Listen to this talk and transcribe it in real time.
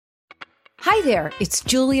Hi there, it's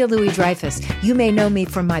Julia Louis-Dreyfus. You may know me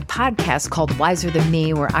from my podcast called Wiser Than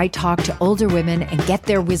Me, where I talk to older women and get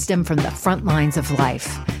their wisdom from the front lines of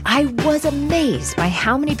life. I was amazed by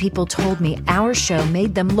how many people told me our show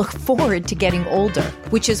made them look forward to getting older,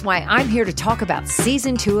 which is why I'm here to talk about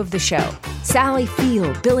Season 2 of the show. Sally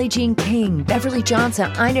Field, Billie Jean King, Beverly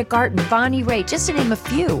Johnson, Ina Garten, Bonnie Raitt, just to name a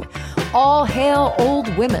few. All hail old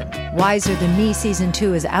women. Wiser Than Me Season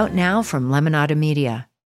 2 is out now from Lemonada Media.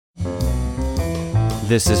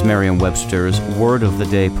 This is Merriam-Webster's Word of the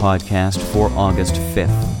Day podcast for August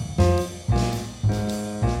 5th.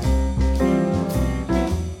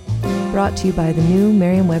 Brought to you by the new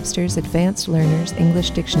Merriam-Webster's Advanced Learners English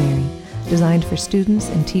Dictionary, designed for students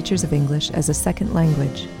and teachers of English as a second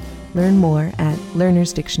language. Learn more at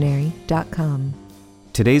learnersdictionary.com.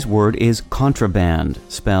 Today's word is contraband,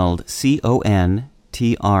 spelled C-O-N-T-R-A-B-A-N-D.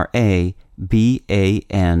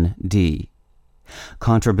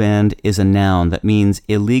 Contraband is a noun that means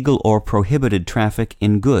illegal or prohibited traffic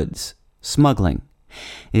in goods, smuggling.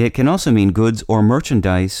 It can also mean goods or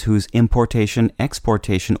merchandise whose importation,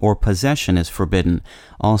 exportation, or possession is forbidden,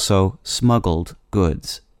 also smuggled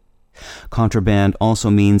goods. Contraband also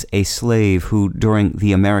means a slave who, during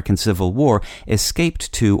the American Civil War,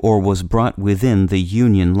 escaped to or was brought within the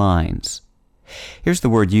Union lines. Here's the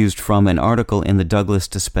word used from an article in the Douglas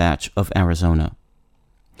Dispatch of Arizona.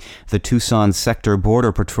 The Tucson Sector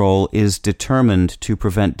Border Patrol is determined to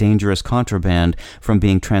prevent dangerous contraband from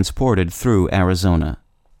being transported through Arizona.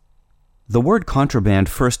 The word contraband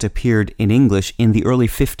first appeared in English in the early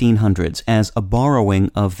 1500s as a borrowing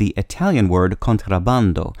of the Italian word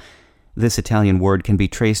contrabbando. This Italian word can be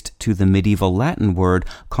traced to the medieval Latin word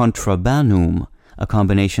contrabanum, a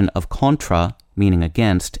combination of contra, meaning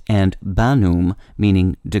against, and banum,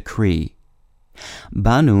 meaning decree.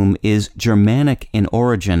 Banum is Germanic in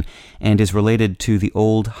origin and is related to the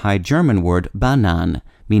Old High German word banan,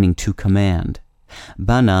 meaning to command.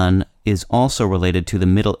 Banan is also related to the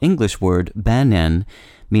Middle English word banen,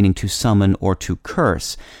 meaning to summon or to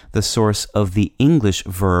curse, the source of the English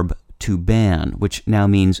verb to ban, which now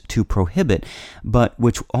means to prohibit, but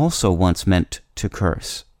which also once meant to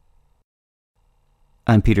curse.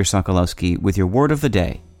 I'm Peter Sokolowski with your Word of the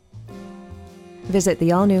Day. Visit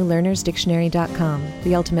the all-new learnersdictionary.com,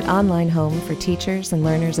 the ultimate online home for teachers and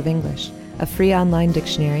learners of English. A free online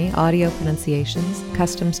dictionary, audio pronunciations,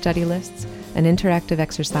 custom study lists, and interactive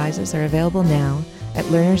exercises are available now at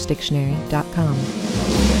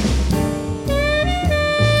learnersdictionary.com.